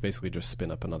to do is basically just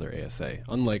spin up another ASA.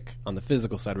 Unlike on the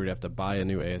physical side, where you'd have to buy a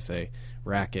new ASA,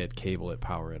 rack it, cable it,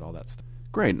 power it, all that stuff.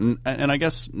 Great, and I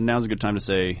guess now's a good time to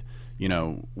say,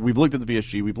 we've looked at the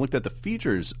VSG, we've looked at the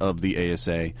features of the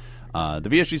ASA. The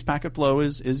VSG's packet flow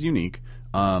is unique.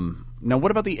 Now,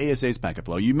 what about the ASA's packet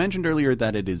flow? You mentioned earlier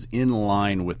that it is in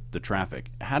line with the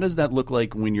traffic. How does that look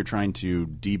like when you're trying to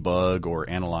debug or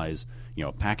analyze,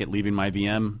 a packet leaving my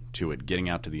VM to it getting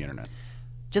out to the internet?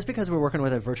 Just because we're working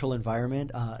with a virtual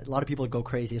environment, a lot of people go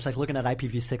crazy. It's like looking at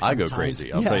IPv6 sometimes. I go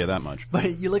crazy, I'll tell you that much.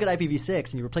 But you look at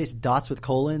IPv6 and you replace dots with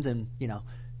colons and,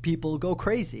 people go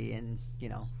crazy. And,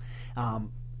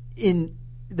 in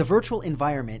the virtual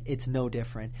environment, it's no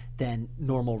different than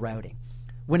normal routing.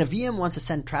 When a VM wants to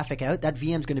send traffic out, that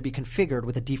VM is going to be configured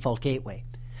with a default gateway.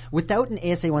 Without an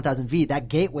ASA 1000V, that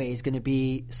gateway is going to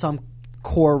be some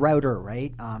core router,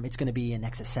 right? It's going to be an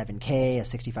Nexus 7K, a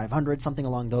 6500, something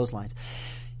along those lines.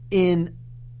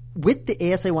 With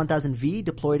the ASA 1000V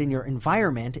deployed in your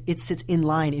environment, it sits in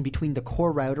line in between the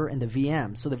core router and the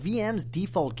VM. So the VM's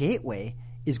default gateway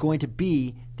is going to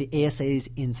be the ASA's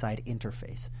inside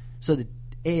interface. So the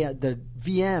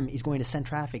VM is going to send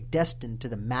traffic destined to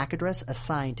the MAC address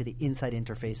assigned to the inside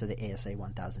interface of the ASA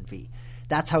 1000V.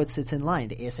 That's how it sits in line.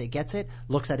 The ASA gets it,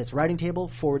 looks at its routing table,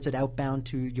 forwards it outbound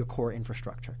to your core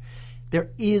infrastructure. There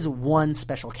is one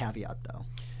special caveat, though.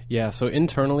 Yeah, so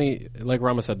internally, like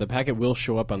Rama said, the packet will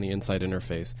show up on the inside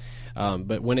interface.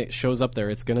 But when it shows up there,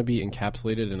 it's going to be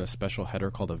encapsulated in a special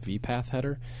header called a vPath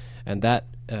header. And that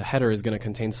header is going to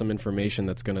contain some information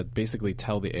that's going to basically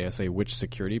tell the ASA which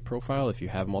security profile, if you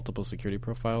have multiple security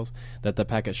profiles, that the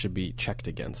packet should be checked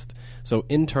against. So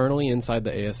internally inside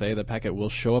the ASA, the packet will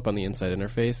show up on the inside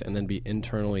interface and then be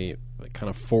internally kind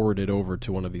of forwarded over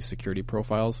to one of these security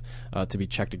profiles to be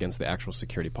checked against the actual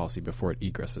security policy before it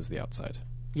egresses the outside.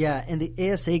 Yeah, and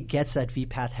the ASA gets that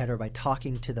vPath header by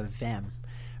talking to the VM,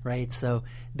 right? So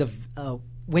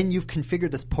when you've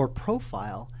configured this port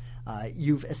profile,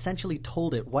 you've essentially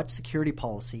told it what security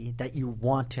policy that you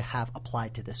want to have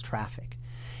applied to this traffic.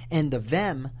 And the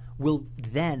VM will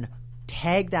then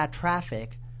tag that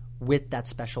traffic with that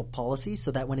special policy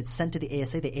so that when it's sent to the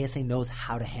ASA knows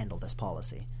how to handle this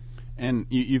policy. And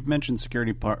you've mentioned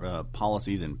security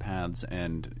policies and paths,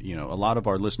 and a lot of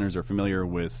our listeners are familiar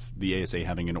with the ASA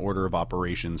having an order of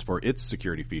operations for its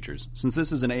security features. Since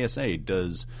this is an ASA,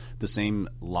 does the same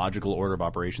logical order of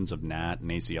operations of NAT and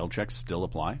ACL checks still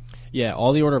apply? Yeah,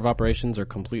 all the order of operations are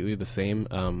completely the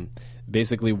same.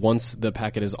 Basically, once the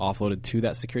packet is offloaded to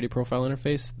that security profile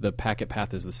interface, the packet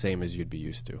path is the same as you'd be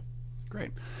used to.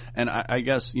 Great. And I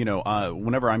guess,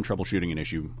 whenever I'm troubleshooting an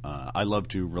issue, I love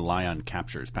to rely on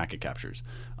captures, packet captures.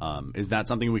 Is that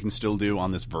something we can still do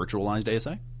on this virtualized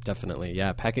ASA? Definitely,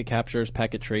 yeah. Packet captures,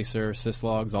 packet tracer,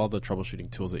 syslogs, all the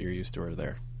troubleshooting tools that you're used to are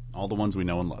there. All the ones we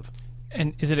know and love.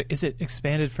 And is it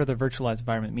expanded for the virtualized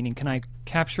environment? Meaning, can I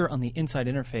capture on the inside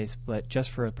interface, but just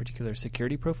for a particular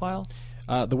security profile?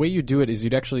 The way you do it is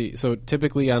so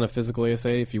typically on a physical ASA,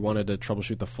 if you wanted to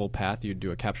troubleshoot the full path, you'd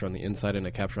do a capture on the inside and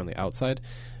a capture on the outside.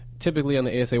 Typically on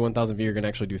the ASA 1000V, you're going to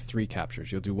actually do 3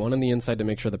 captures. You'll do one on the inside to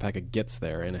make sure the packet gets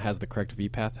there and it has the correct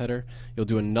vPath header. You'll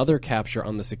do another capture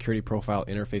on the security profile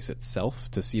interface itself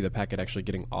to see the packet actually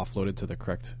getting offloaded to the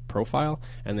correct profile.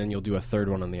 And then you'll do a third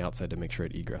one on the outside to make sure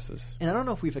it egresses. And I don't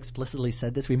know if we've explicitly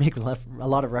said this. We make a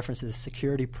lot of references to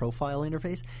security profile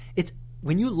interface. It's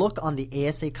when you look on the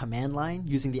ASA command line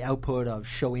using the output of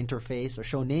show interface or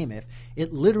show nameif,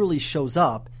 it literally shows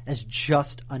up as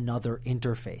just another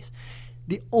interface.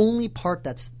 The only part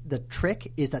that's the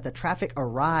trick is that the traffic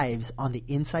arrives on the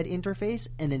inside interface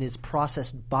and then is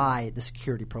processed by the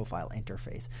security profile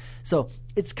interface. So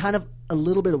it's kind of a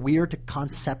little bit weird to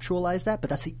conceptualize that, but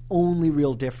that's the only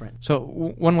real difference. So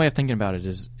one way of thinking about it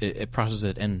is it processes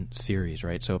it in series,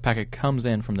 right? So a packet comes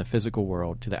in from the physical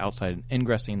world to the outside,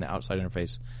 ingressing the outside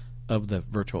interface of the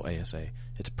virtual ASA.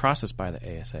 It's processed by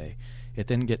the ASA. It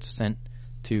then gets sent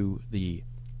to the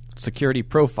security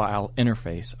profile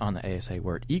interface on the ASA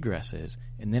where it egresses,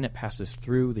 and then it passes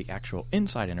through the actual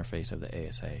inside interface of the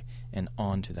ASA and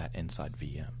onto that inside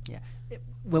VM. Yeah.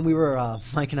 When we were,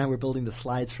 Mike and I were building the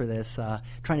slides for this,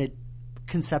 trying to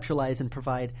conceptualize and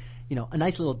provide, a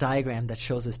nice little diagram that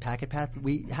shows this packet path,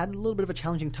 we had a little bit of a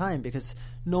challenging time because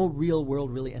no real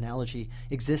world analogy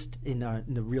exists in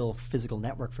the real physical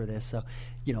network for this. So,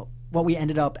 what we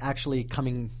ended up actually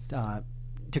coming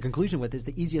to conclusion with is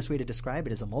the easiest way to describe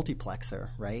it is a multiplexer,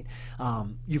 right?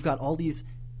 You've got all these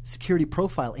security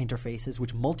profile interfaces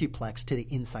which multiplex to the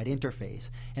inside interface,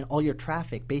 and all your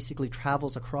traffic basically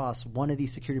travels across one of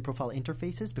these security profile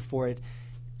interfaces before it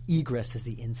egresses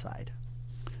the inside.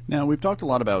 Now, we've talked a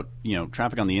lot about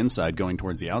traffic on the inside going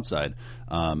towards the outside.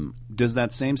 Does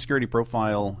that same security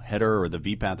profile header or the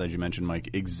vPath, as you mentioned,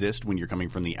 Mike, exist when you're coming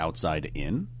from the outside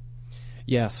in?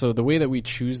 Yeah, so the way that we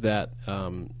choose that,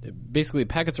 basically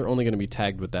packets are only going to be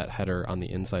tagged with that header on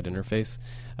the inside interface.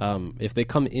 If they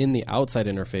come in the outside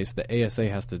interface, the ASA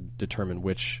has to determine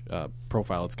which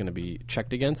profile it's going to be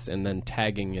checked against and then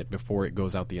tagging it before it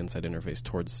goes out the inside interface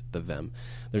towards the VM.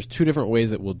 There's 2 different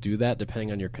ways that we'll do that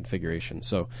depending on your configuration.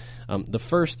 So the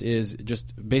first is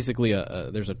just basically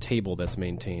there's a table that's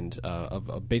maintained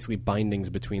of basically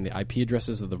bindings between the IP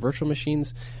addresses of the virtual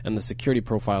machines and the security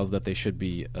profiles that they should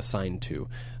be assigned to.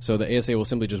 So the ASA will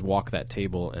simply just walk that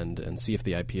table and see if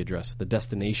the IP address, the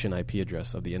destination IP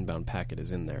address of the inbound packet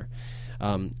is in there.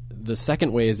 The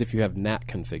second way is if you have NAT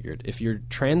configured. If you're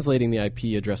translating the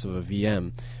IP address of a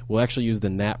VM, we'll actually use the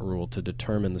NAT rule to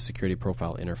determine the security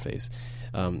profile interface.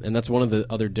 And that's one of the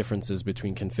other differences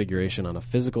between configuration on a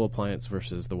physical appliance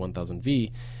versus the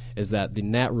 1000V is that the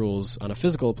NAT rules on a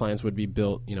physical appliance would be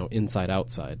built, inside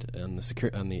outside. And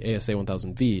on the ASA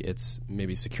 1000V, it's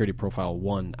maybe security profile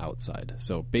 1 outside.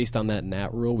 So based on that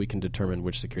NAT rule, we can determine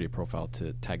which security profile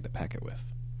to tag the packet with.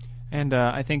 And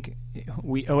I think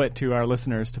we owe it to our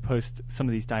listeners to post some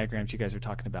of these diagrams you guys are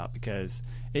talking about, because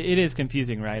it is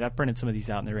confusing, right? I've printed some of these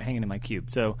out, and they were hanging in my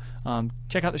cube. So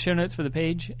check out the show notes for the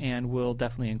page, and we'll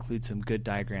definitely include some good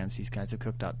diagrams these guys have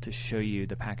cooked up to show you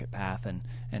the packet path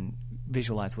and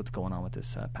visualize what's going on with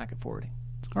this packet forwarding.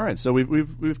 All right, so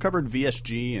we've covered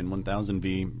VSG and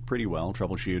 1000V pretty well,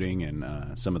 troubleshooting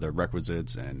and some of the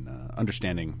requisites and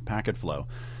understanding packet flow.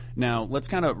 Now, let's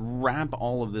kind of wrap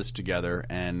all of this together,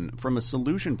 and from a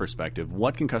solution perspective,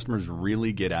 what can customers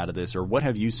really get out of this, or what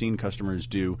have you seen customers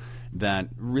do that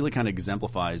really kind of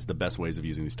exemplifies the best ways of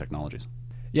using these technologies?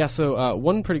 Yeah, so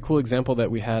one pretty cool example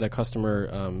that we had a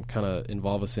customer kind of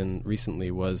involve us in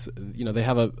recently was, they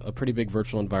have a pretty big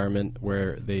virtual environment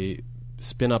where they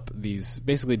spin up these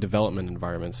basically development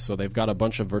environments. So they've got a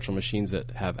bunch of virtual machines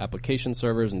that have application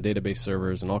servers and database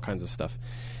servers and all kinds of stuff.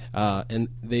 And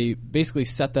they basically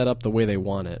set that up the way they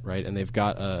want it, right? And they've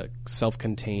got a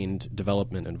self-contained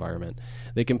development environment.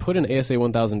 They can put an ASA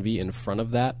 1000V in front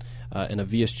of that and a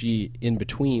VSG in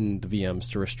between the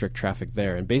VMs to restrict traffic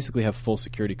there and basically have full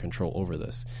security control over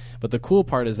this. But the cool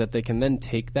part is that they can then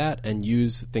take that and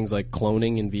use things like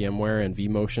cloning in VMware and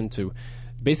vMotion to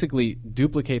basically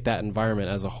duplicate that environment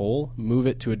as a whole, move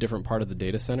it to a different part of the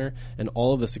data center, and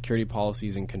all of the security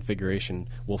policies and configuration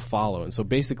will follow. And so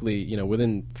basically,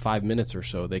 within 5 minutes or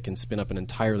so, they can spin up an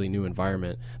entirely new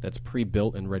environment that's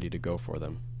pre-built and ready to go for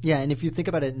them. Yeah, and if you think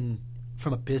about it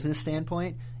from a business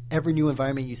standpoint, every new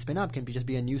environment you spin up can just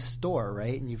be a new store,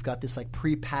 right? And you've got this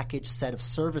pre-packaged set of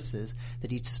services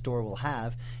that each store will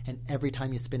have, and every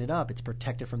time you spin it up, it's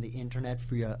protected from the internet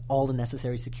for all the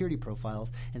necessary security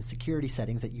profiles and security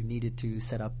settings that you needed to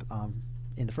set up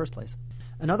in the first place.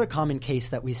 Another common case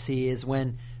that we see is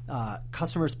when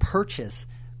customers purchase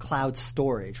cloud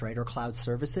storage, right, or cloud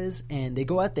services, and they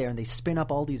go out there and they spin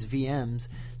up all these VMs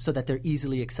so that they're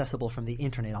easily accessible from the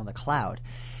internet on the cloud.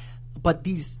 But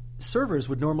these servers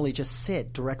would normally just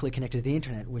sit directly connected to the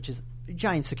internet, which is a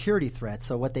giant security threat.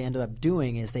 So what they ended up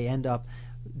doing is they end up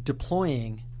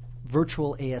deploying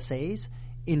virtual ASAs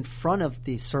in front of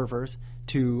the servers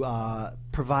to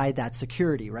provide that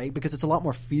security, right? Because it's a lot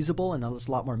more feasible and it's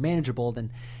a lot more manageable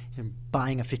than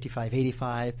buying a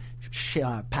 5585,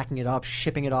 packing it up,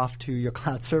 shipping it off to your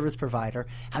cloud service provider,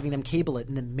 having them cable it,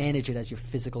 and then manage it as your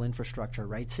physical infrastructure,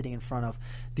 right? Sitting in front of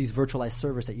these virtualized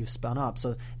servers that you've spun up.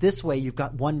 So this way you've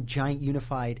got one giant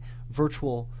unified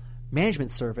virtual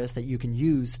management service that you can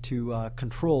use to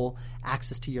control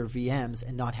access to your VMs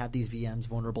and not have these VMs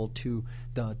vulnerable to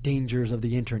the dangers of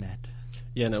the internet.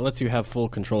 Yeah, and it lets you have full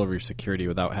control over your security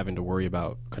without having to worry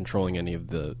about controlling any of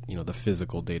the the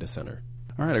physical data center.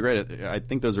 All right, great. I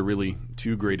think those are really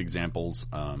two great examples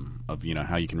of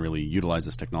how you can really utilize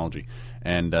this technology.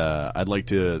 And I'd like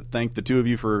to thank the two of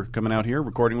you for coming out here,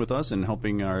 recording with us, and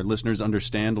helping our listeners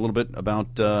understand a little bit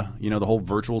about the whole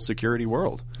virtual security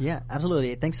world. Yeah,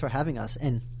 absolutely. Thanks for having us.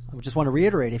 And I just want to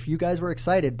reiterate, if you guys were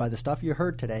excited by the stuff you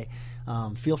heard today,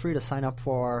 feel free to sign up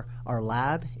for our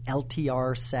lab,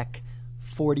 LTRsec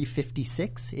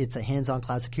 4056. It's a hands-on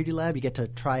cloud security lab. You get to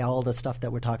try all the stuff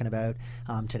that we're talking about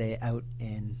today out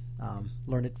and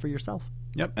learn it for yourself.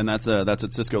 Yep, and that's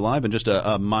at Cisco Live. And just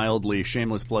a mildly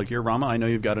shameless plug here, Rama, I know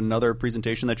you've got another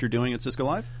presentation that you're doing at Cisco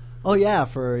Live? Oh, yeah,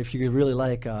 for if you really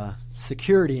like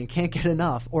security and can't get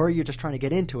enough, or you're just trying to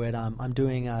get into it, I'm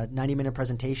doing a 90-minute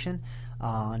presentation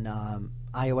on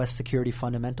iOS security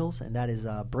fundamentals, and that is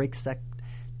BreakSec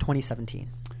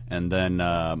 2017. And then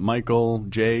Michael,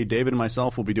 Jay, David, and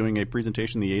myself will be doing a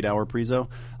presentation, the 8-hour prezo,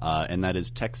 and that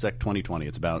is TechSec 2020.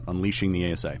 It's about unleashing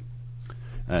the ASA.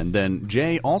 And then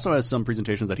Jay also has some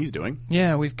presentations that he's doing.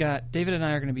 Yeah, we've got David and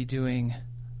I are going to be doing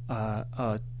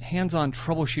a hands-on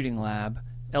troubleshooting lab,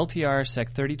 LTRsec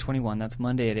 3021. That's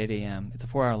Monday at 8 a.m. It's a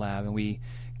 4-hour lab, and we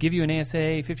give you an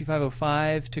ASA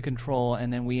 5505 to control,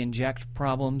 and then we inject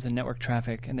problems and network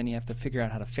traffic, and then you have to figure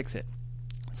out how to fix it.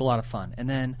 It's a lot of fun. And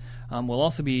then we'll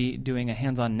also be doing a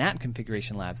hands-on NAT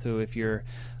configuration lab. So if you're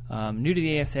new to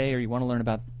the ASA or you want to learn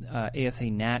about ASA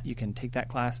NAT, you can take that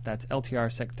class. That's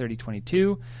LTRsec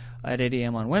 3022 at 8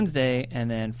 a.m. on Wednesday.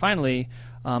 And then finally,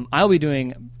 I'll be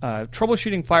doing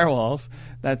troubleshooting firewalls.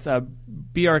 That's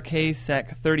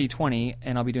BRKsec 3020,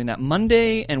 and I'll be doing that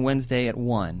Monday and Wednesday at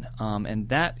 1. And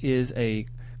that is a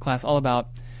class all about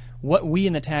what we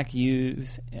in the TAC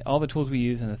use, all the tools we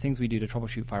use, and the things we do to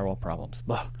troubleshoot firewall problems.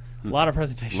 A lot of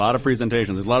presentations. A lot of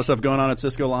presentations. There's a lot of stuff going on at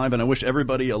Cisco Live, and I wish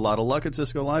everybody a lot of luck at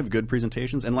Cisco Live. Good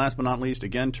presentations. And last but not least,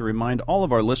 again, to remind all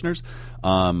of our listeners,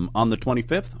 on the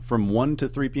 25th from 1 to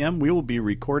 3 p.m., we will be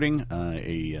recording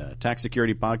a tax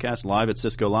security podcast live at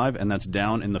Cisco Live, and that's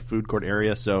down in the food court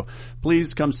area. So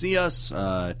please come see us,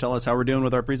 tell us how we're doing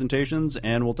with our presentations,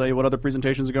 and we'll tell you what other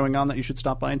presentations are going on that you should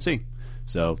stop by and see.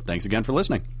 So thanks again for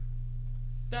listening.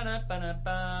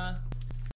 Ba-da-ba-da-ba.